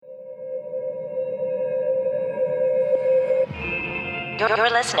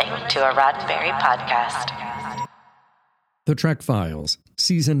You're listening to a Roddenberry podcast. The Trek Files,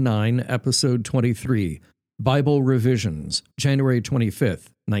 Season 9, Episode 23, Bible Revisions, January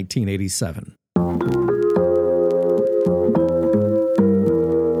 25th, 1987.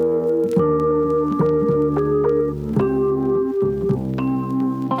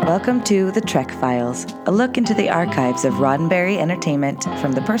 Welcome to The Trek Files, a look into the archives of Roddenberry Entertainment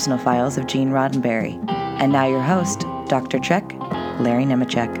from the personal files of Gene Roddenberry. And now your host, Dr. Trek, Larry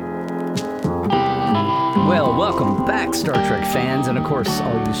Nemechek. Well, welcome back, Star Trek fans, and of course,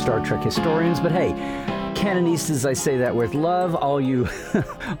 all you Star Trek historians. But hey, canonistas, I say that with love. All you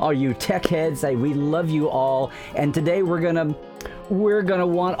tech heads, we love you all. And today we're gonna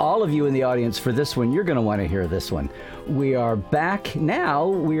want all of you in the audience for this one. You're gonna want to hear this one. We are back now.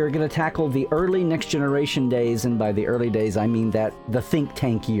 We are going to tackle the early Next Generation days, and by the early days, I mean that the think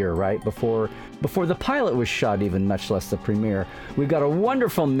tank year, right? Before the pilot was shot, even much less the premiere. We've got a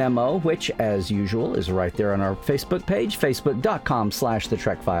wonderful memo, which, as usual, is right there on our Facebook page, facebook.com/The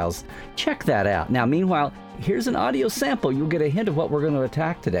Trek Files. Check that out. Now, meanwhile, here's an audio sample. You'll get a hint of what we're going to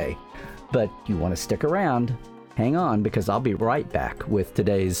attack today. But you want to stick around. Hang on, because I'll be right back with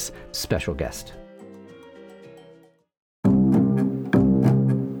today's special guest.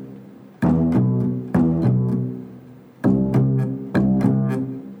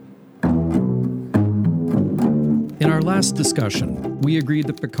 In our last discussion, we agreed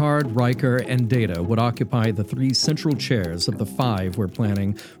that Picard, Riker, and Data would occupy the 3 central chairs of the 5 we're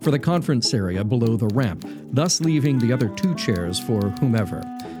planning for the conference area below the ramp, thus leaving the other 2 chairs for whomever.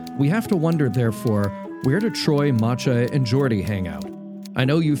 We have to wonder, therefore, where do Troi, Matcha, and Geordi hang out? I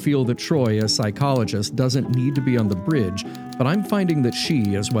know you feel that Troi, as psychologist, doesn't need to be on the bridge, but I'm finding that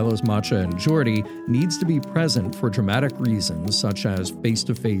she, as well as Matcha and Geordi, needs to be present for dramatic reasons such as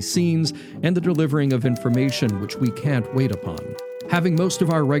face-to-face scenes and the delivering of information which we can't wait upon. Having most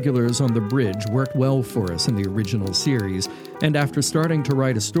of our regulars on the bridge worked well for us in the original series, and after starting to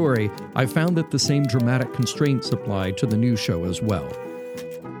write a story, I found that the same dramatic constraints apply to the new show as well.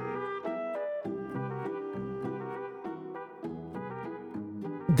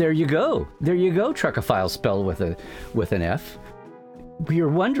 There you go, Trekkophile spelled with an F. You're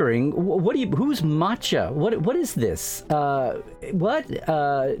wondering, who's Matcha? What is this?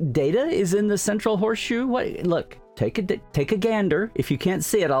 Data is in the central horseshoe? What? Look, take a gander. If you can't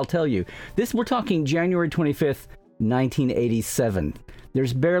see it, I'll tell you. We're talking January 25th, 1987.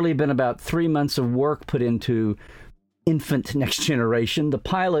 There's barely been about 3 months of work put into infant Next Generation. The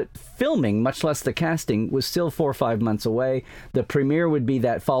pilot filming, much less the casting, was still 4 or 5 months away. The premiere would be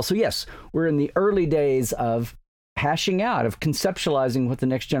that fall. So yes, we're in the early days of hashing out, of conceptualizing what the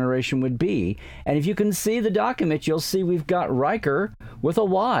Next Generation would be. And if you can see the document, you'll see we've got Riker with a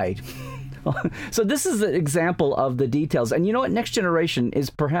Y. So this is an example of the details. And you know what? Next Generation is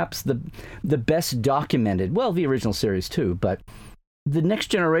perhaps the best documented. Well, the original series too, but the Next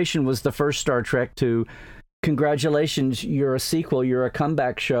Generation was the first Star Trek to congratulations, you're a sequel, you're a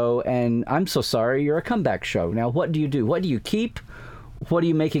comeback show, and I'm so sorry, you're a comeback show. Now, what do you do? What do you keep? What do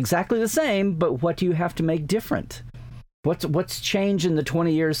you make exactly the same, but what do you have to make different? What's changed in the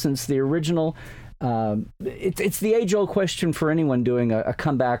 20 years since the original? It's the age-old question for anyone doing a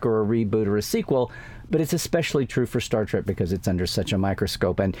comeback or a reboot or a sequel, but it's especially true for Star Trek because it's under such a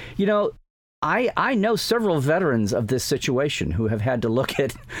microscope. And, you know, I know several veterans of this situation who have had to look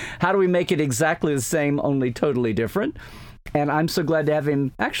at how do we make it exactly the same, only totally different. And I'm so glad to have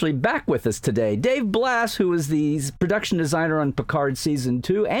him actually back with us today. Dave Blass, who is the production designer on Picard Season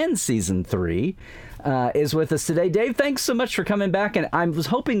 2 and Season 3, is with us today. Dave, thanks so much for coming back. And I was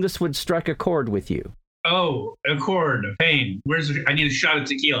hoping this would strike a chord with you. Oh, a chord, a pain. I need a shot of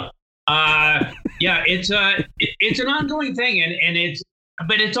tequila. Yeah, it's an ongoing thing,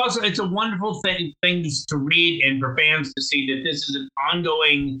 but it's a wonderful thing to read and for fans to see that this is an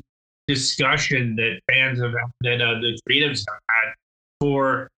ongoing discussion that fans have, that the creatives have had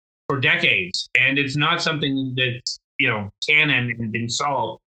for decades, and it's not something that's canon and been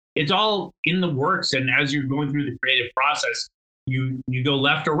solved. It's all in the works, and as you're going through the creative process, you go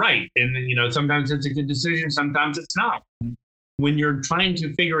left or right, and sometimes it's a good decision, sometimes it's not. When you're trying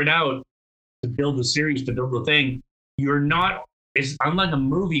to figure it out to build the series, to build the thing, you're not. It's unlike a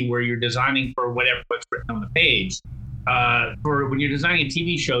movie where you're designing for what's written on the page. For when you're designing a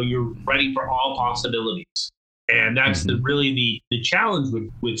TV show, you're writing for all possibilities, and that's really the challenge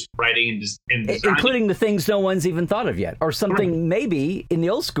with writing and designing. Including the things no one's even thought of yet, or something maybe in the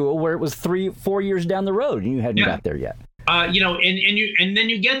old school where it was 3-4 years down the road and you hadn't got there yet. And then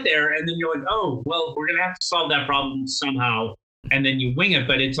you get there, and then you're like, oh well, we're gonna have to solve that problem somehow, and then you wing it.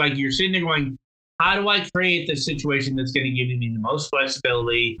 But it's like you're sitting there going, how do I create the situation that's going to give me the most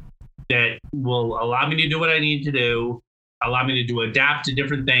flexibility, that will allow me to do what I need to do, allow me to adapt to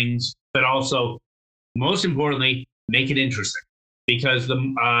different things, but also, most importantly, make it interesting. Because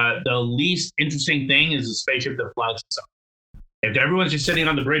the least interesting thing is a spaceship that flies itself. If everyone's just sitting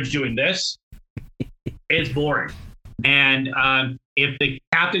on the bridge doing this, it's boring. And if the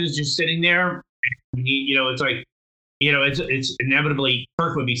captain is just sitting there, it's like, it's inevitably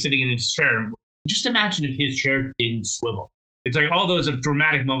Kirk would be sitting in his chair. Just imagine if his chair didn't swivel. It's like all those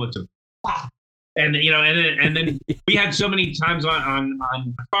dramatic moments of, and then we had so many times on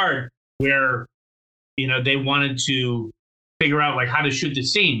Picard where, they wanted to figure out like how to shoot the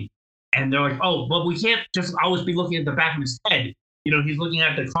scene, and they're like, oh, well, we can't just always be looking at the back of his head. He's looking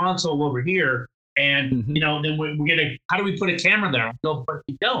at the console over here, and then we're gonna, how do we put a camera there? I go, but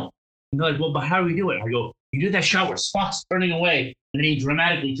we don't. And they're like, well, but how do we do it? I go, you do that shot where Spock's turning away, and then he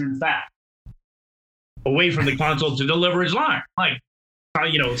dramatically turns back away from the console to deliver his line. Like,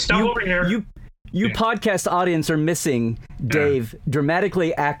 stop over here. You podcast audience are missing Dave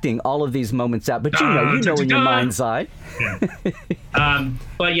dramatically acting all of these moments out, but you know in your mind's eye.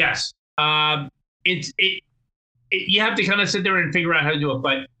 But yes, you have to kind of sit there and figure out how to do it.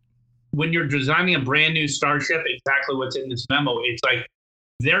 But when you're designing a brand new starship, exactly what's in this memo, it's like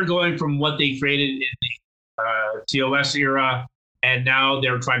they're going from what they created in the TOS era, and now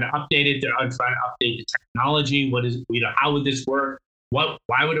they're trying to update it. They're trying to update the technology. What is, how would this work?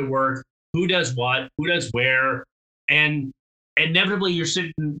 Why would it work? Who does what? Who does where? And inevitably, you're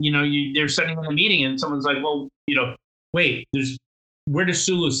sitting. They're sitting in a meeting, and someone's like, "Well, wait. Where does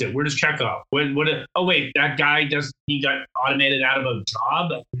Sulu sit? Where does Chekhov? Oh, wait, that guy he got automated out of a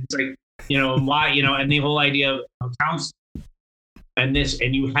job. It's like, why? And the whole idea of accounts and this,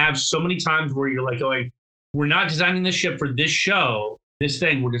 and you have so many times where you're like going, we're not designing this ship for this show, this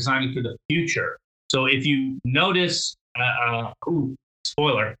thing. We're designing for the future. So if you notice,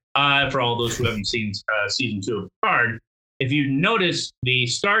 spoiler. For all those who haven't seen season 2 of Picard, if you notice, the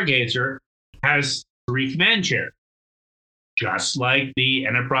Stargazer has 3 command chairs, just like the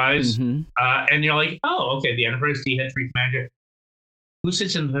Enterprise. And you're like, oh, okay, the Enterprise D had 3 command chairs. Who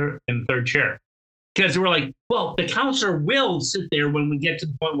sits in the third chair? Because we're like, well, the counselor will sit there when we get to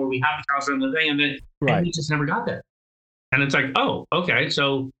the point where we have the counselor in the thing, and then and we just never got there. And it's like, oh, okay,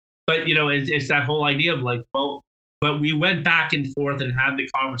 so, but it's that whole idea of like, well. But we went back and forth and had the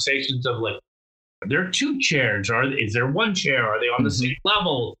conversations of like, are there 2 chairs? Is there 1 chair? Are they on the same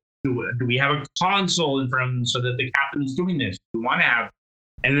level? Do we have a console in front of them so that the captain is doing this? We want to have,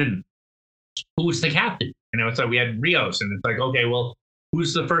 and then who's the captain? It's like we had Rios, and it's like, okay, well,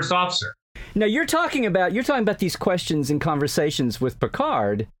 who's the first officer? Now you're talking about these questions and conversations with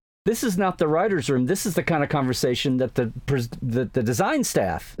Picard. This is not the writer's room. This is the kind of conversation that the design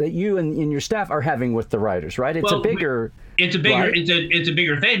staff, that you and your staff are having with the writers, right? It's a bigger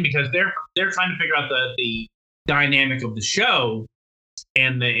thing because they're trying to figure out the dynamic of the show,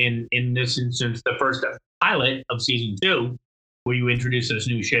 and in this instance, the first pilot of season 2, where you introduce this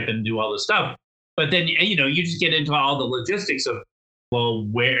new ship and do all this stuff. But then you just get into all the logistics of, well,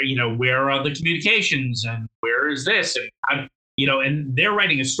 where are the communications, and where is this, and and they're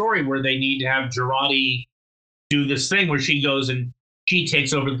writing a story where they need to have Girardi do this thing where she goes and she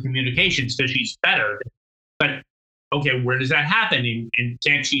takes over the communications because she's better. But okay, where does that happen? And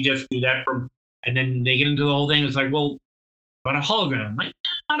can't she just do that from? And then they get into the whole thing. It's like, well, but a hologram, like,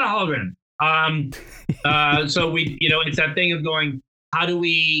 not a hologram. So we, it's that thing of going, how do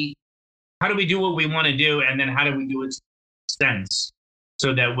we do what we want to do, and then how do we do it sense,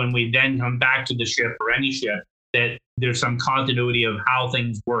 so that when we then come back to the ship or any ship, that there's some continuity of how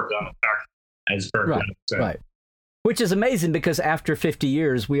things work on a Star as perfect. Right. Which is amazing, because after 50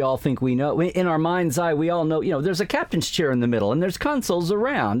 years, we all think we know. In our mind's eye, we all know, there's a captain's chair in the middle, and there's consoles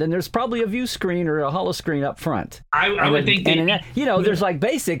around, and there's probably a view screen or a holo screen up front. I would think there's like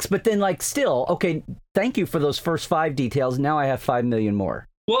basics, but then like still, okay, thank you for those first 5 details. Now I have 5 million more.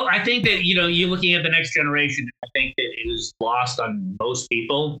 Well, I think that, you're looking at the next generation, I think that it is lost on most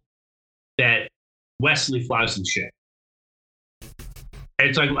people that Wesley flies the ship.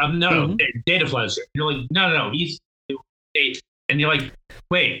 It's like, no, Data flies the ship. You're like, no, he's Data. And you're like,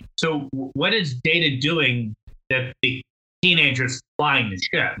 wait, so what is Data doing that the teenager's flying the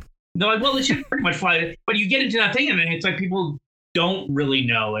ship? And they're like, well, the ship pretty much fly. But you get into that thing, and it's like people don't really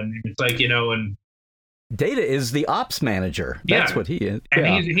know. And it's like, and Data is the ops manager. That's what he is.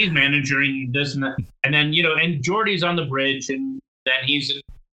 And he's managing this and that. And then, and Geordi's on the bridge, and then he's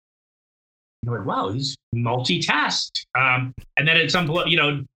you're like, wow, he's multitasked. And then at some point,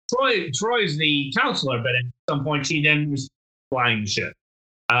 Troy's the counselor, but at some point she then was flying the ship.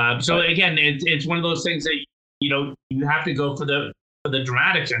 So again, it's one of those things that you have to go for the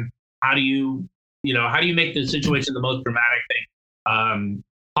dramatics, and how do you make the situation the most dramatic thing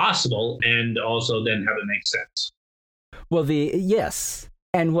possible, and also then have it make sense. Well, yes,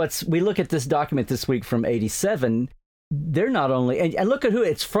 and we look at this document this week from '87. They're not only and look at who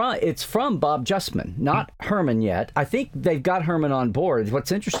it's from. It's from Bob Justman, not Herman yet. I think they've got Herman on board.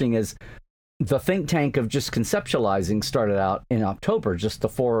 What's interesting is the think tank of just conceptualizing started out in October, just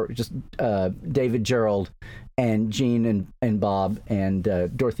David Gerald and Gene and Bob and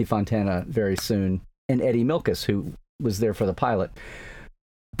Dorothy Fontana very soon, and Eddie Milkus, who was there for the pilot.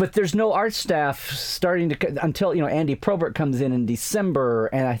 But there's no art staff starting to until Andy Probert comes in December,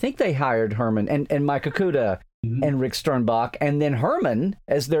 and I think they hired Herman and Mike Okuda and Rick Sternbach, and then Herman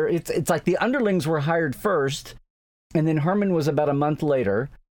as their. It's like the underlings were hired first, and then Herman was about a month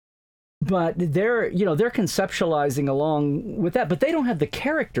later. But they're conceptualizing along with that, but they don't have the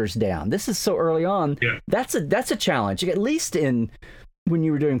characters down. This is so early on. Yeah. That's a challenge. At least when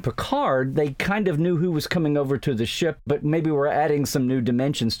you were doing Picard, they kind of knew who was coming over to the ship, but maybe we're adding some new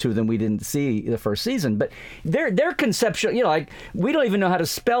dimensions to them we didn't see the first season. But they're conceptual. Like we don't even know how to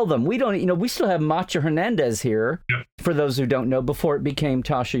spell them. We don't. We still have Macha Hernandez here. Yeah. For those who don't know, before it became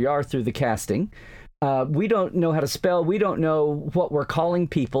Tasha Yar through the casting. We don't know how to spell. We don't know what we're calling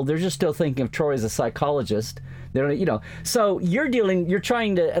people. They're just still thinking of Troy as a psychologist. They don't, So you're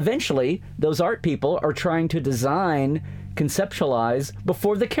trying to eventually. Those art people are trying to design, conceptualize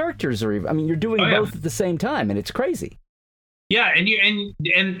before the characters are even. I mean, you're doing both at the same time, and it's crazy. Yeah, and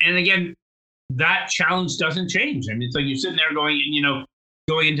again, that challenge doesn't change. I mean, it's like you're sitting there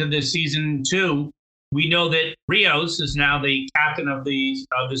going into this season 2. We know that Rios is now the captain of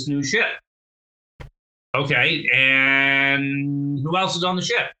this new ship. Okay, and who else is on the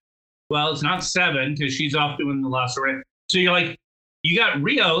ship? Well, it's not Seven because she's off doing the Lacerate. So you're like, you got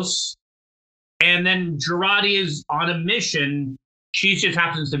Rios, and then Girardi is on a mission. She just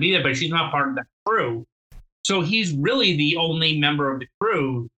happens to be there, but she's not part of that crew. So he's really the only member of the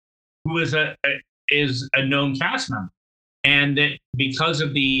crew who is a known cast member, and that because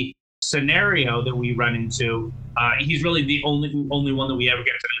of the scenario that we run into, he's really the only one that we ever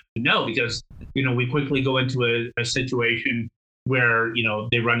get to know, because we quickly go into a situation where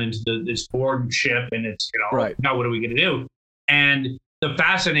they run into this board ship, and it's right. Now what are we going to do? And the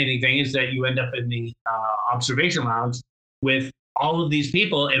fascinating thing is that you end up in the observation lounge with all of these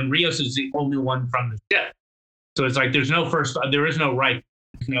people, and Rios is the only one from the ship. So it's like there is no right,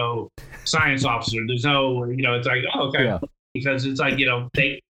 no science officer. There's no, it's like, oh, okay, yeah. Because it's like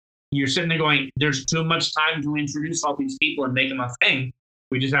you're sitting there going, there's too much time to introduce all these people and make them a thing.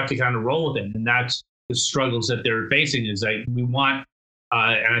 We just have to kind of roll with it. And that's the struggles that they're facing, is that we want,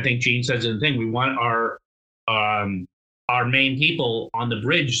 and I think Gene says the thing, we want our main people on the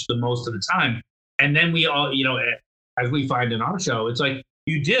bridge the most of the time. And then we all, as we find in our show, it's like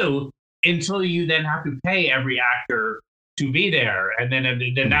you do until you then have to pay every actor to be there. And then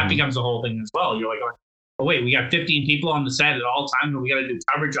that becomes the whole thing as well. You're like, oh, wait, we got 15 people on the set at all times, and we got to do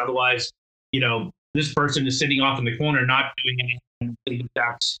coverage. Otherwise, this person is sitting off in the corner, not doing anything.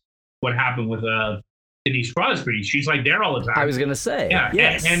 That's what happened with Denise Crosby. She's like there all the time. I was going to say. Yeah.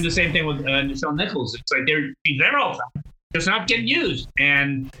 Yes. And the she's there all the time. Just not getting used.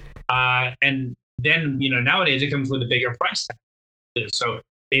 And then, nowadays it comes with a bigger price tag. So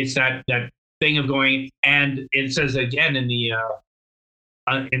it's that thing of going, and it says again in the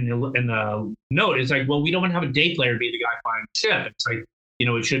note, it's like, well, we don't want to have a day player be the guy flying the ship. It's like,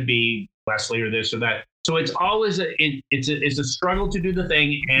 it should be Wesley or this or that. So it's always it's a struggle to do the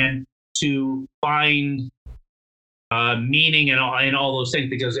thing and to find meaning and all those things,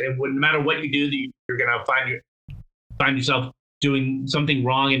 because no matter what you do, you're gonna find yourself doing something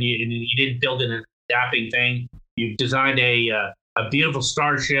wrong, and you didn't build in an adapting thing. You've designed a beautiful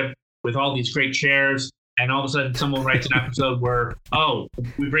starship with all these great chairs, and all of a sudden someone writes an episode where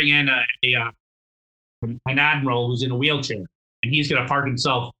we bring in an admiral who's in a wheelchair, and he's gonna park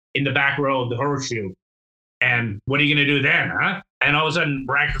himself in the back row of the horseshoe. And what are you going to do then, huh? And all of a sudden,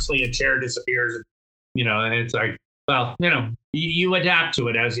 miraculously, a chair disappears. And it's like, well, you adapt to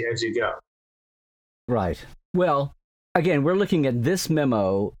it as you go. Right. Well, again, we're looking at this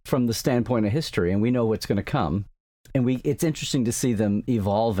memo from the standpoint of history, and we know what's going to come. And it's interesting to see them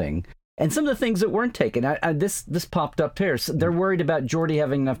evolving. And some of the things that weren't taken. This popped up here. So they're worried about Geordi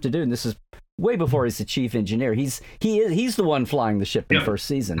having enough to do, and this is way before he's the chief engineer. He's the one flying the ship in the first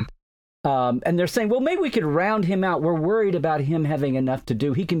season. And they're saying, well, maybe we could round him out. We're worried about him having enough to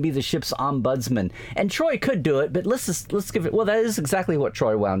do. He can be the ship's ombudsman. And Troy could do it, but let's give it. Well, that is exactly what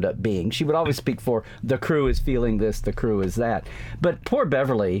Troy wound up being. She would always speak for the crew is feeling this, the crew is that. But poor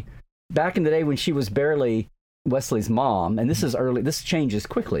Beverly, back in the day when she was barely Wesley's mom, and this is early, this changes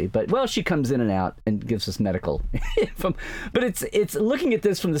quickly, but well, she comes in and out and gives us medical info. But it's looking at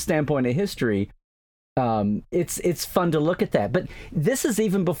this from the standpoint of history. It's fun to look at that, but this is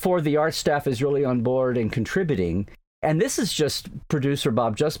even before the art staff is really on board and contributing, and this is just producer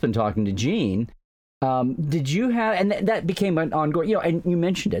Bob Justman talking to Gene. Did you have, and that became an ongoing, and you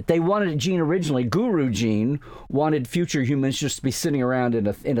mentioned it, they wanted Gene originally, Guru Gene wanted future humans just to be sitting around in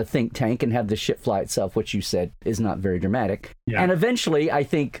a think tank and have the ship fly itself, which you said is not very dramatic. Yeah. And eventually I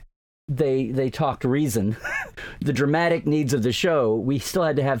think they talked reason. The dramatic needs of the show, we still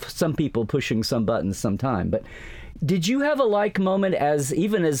had to have some people pushing some buttons sometime. But did you have a like moment as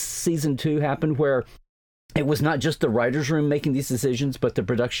season 2 happened, where it was not just the writer's room making these decisions, but the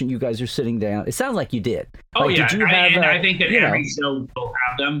production, you guys are sitting down? It sounds like you did. Oh, like, yeah. Did you have, I think that every show will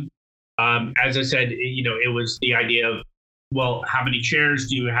have them. As I said, it was the idea of, well, how many chairs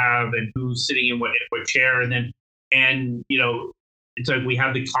do you have and who's sitting in what chair? And it's like we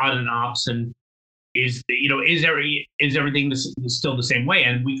have the con and ops, and is everything still the same way?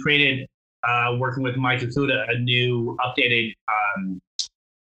 And we created, working with Mike Akuda, a new updated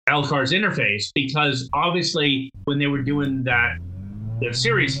LCARS interface, because obviously when they were doing the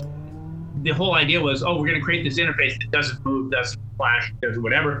series, the whole idea was, we're going to create this interface that doesn't move, doesn't flash, does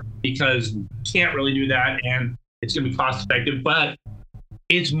whatever, because we can't really do that, and it's going to be cost effective, but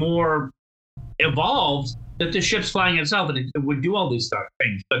it's more evolved that the ship's flying itself and it would do all these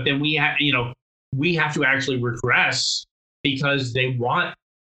things. But then we have to actually regress, because they want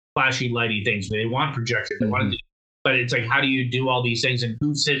flashy, lighty things, they want projectors, they want to. But it's like, how do you do all these things, and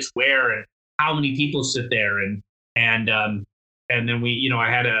who sits where, and how many people sit there, and then we, I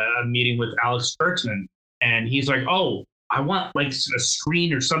had a meeting with Alex Kurtzman, and he's like, I want like a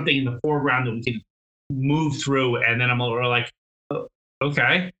screen or something in the foreground that we can move through, and then we're like,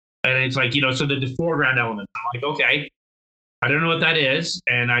 okay, and it's like, so the foreground element, I'm like, okay, I don't know what that is,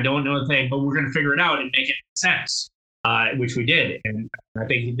 and I don't know the thing, but we're going to figure it out and make it make sense, which we did, and I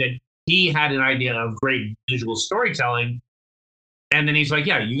think that he had an idea of great visual storytelling, and then he's like,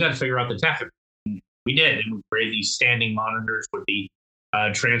 yeah, you got to figure out the tech. And we did, and we created these standing monitors with the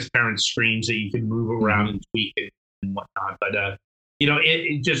transparent screens that you could move around and tweak it and whatnot. But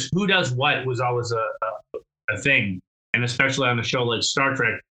it just, who does what was always a thing, and especially on a show like Star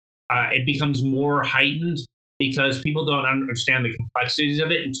Trek, it becomes more heightened because people don't understand the complexities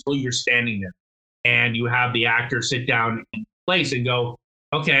of it until you're standing there and you have the actor sit down in place and go,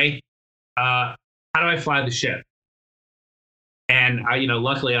 okay, how do I fly the ship? And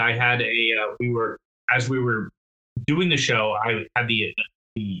luckily I had as we were doing the show, I had the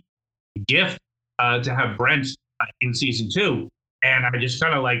gift to have Brent in season 2, and I just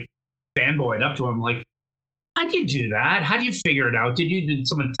kind of like fanboyed up to him, like, how'd you do that? How do you figure it out? Did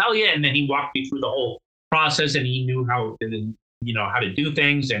someone tell you? And then he walked me through the whole process, and he knew how to do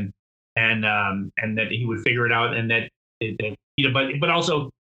things, and that he would figure it out, and that but also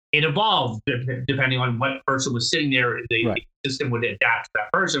it evolved depending on what person was sitting there. The system would adapt to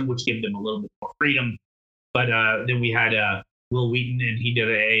that person, which gave them a little bit more freedom. But then we had Will Wheaton, and he did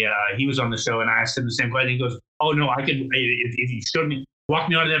he was on the show, and I asked him the same question. He goes, "Oh no, I could if you showed me, walk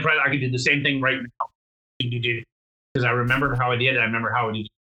me onto that project, I could do the same thing right now." Because I remembered how I did it. I remember how I needed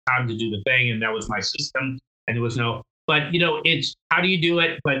time to do the thing, and that was my system. And there was no. But it's how do you do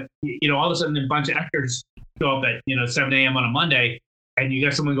it? But all of a sudden, a bunch of actors show up at 7 a.m. on a Monday. And you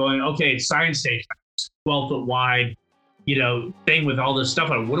got someone going, okay, it's science station, 12-foot wide, thing with all this stuff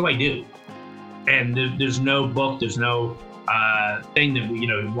on it. What do I do? And there's no book, there's no thing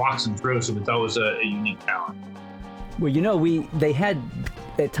that walks them through. So it's always a unique talent. Well, they had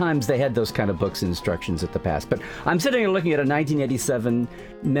at times they had those kind of books and instructions at the past. But I'm sitting here looking at a 1987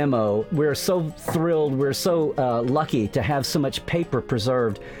 memo. We're so thrilled, we're so lucky to have so much paper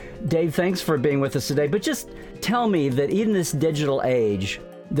preserved. Dave, thanks for being with us today. But just tell me that in this digital age,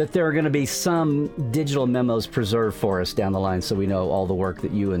 that there are going to be some digital memos preserved for us down the line, so we know all the work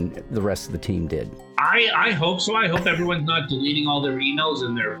that you and the rest of the team did. I hope so. I hope everyone's not deleting all their emails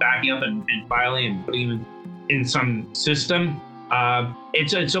and they're backing up and filing and putting them in some system.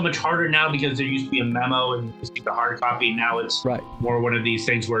 It's so much harder now because there used to be a memo and just get the hard copy. Now it's more one of these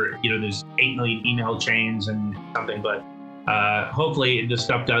things where there's 8 million email chains and something. But hopefully this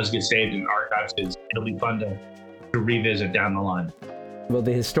stuff does get saved in archives, because it'll be fun to revisit down the line. Well,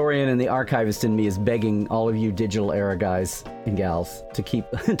 the historian and the archivist in me is begging all of you digital era guys and gals to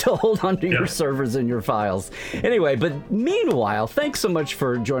to hold on to your servers and your files. Anyway, but meanwhile, thanks so much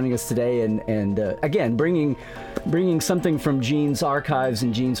for joining us today and again, bringing something from Gene's archives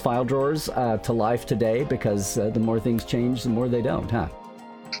and Gene's file drawers to life today, because the more things change, the more they don't, huh?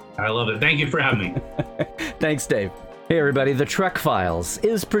 I love it. Thank you for having me. Thanks, Dave. Hey everybody, The Trek Files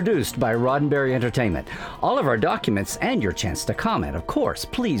is produced by Roddenberry Entertainment. All of our documents and your chance to comment, of course,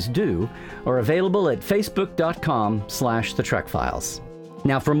 please do, are available at facebook.com/The Trek Files.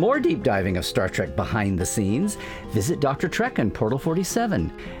 Now, for more deep diving of Star Trek behind the scenes, visit Dr. Trek and Portal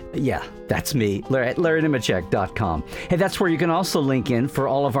 47. Yeah, that's me, at LarryNemecek.com. Hey, that's where you can also link in for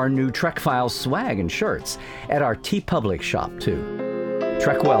all of our new Trek Files swag and shirts at our TeePublic shop, too.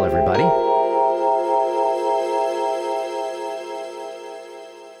 Trek well, everybody.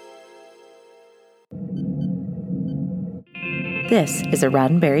 This is a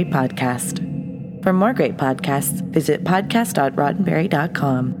Roddenberry podcast. For more great podcasts, visit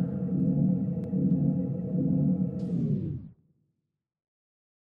podcast.roddenberry.com.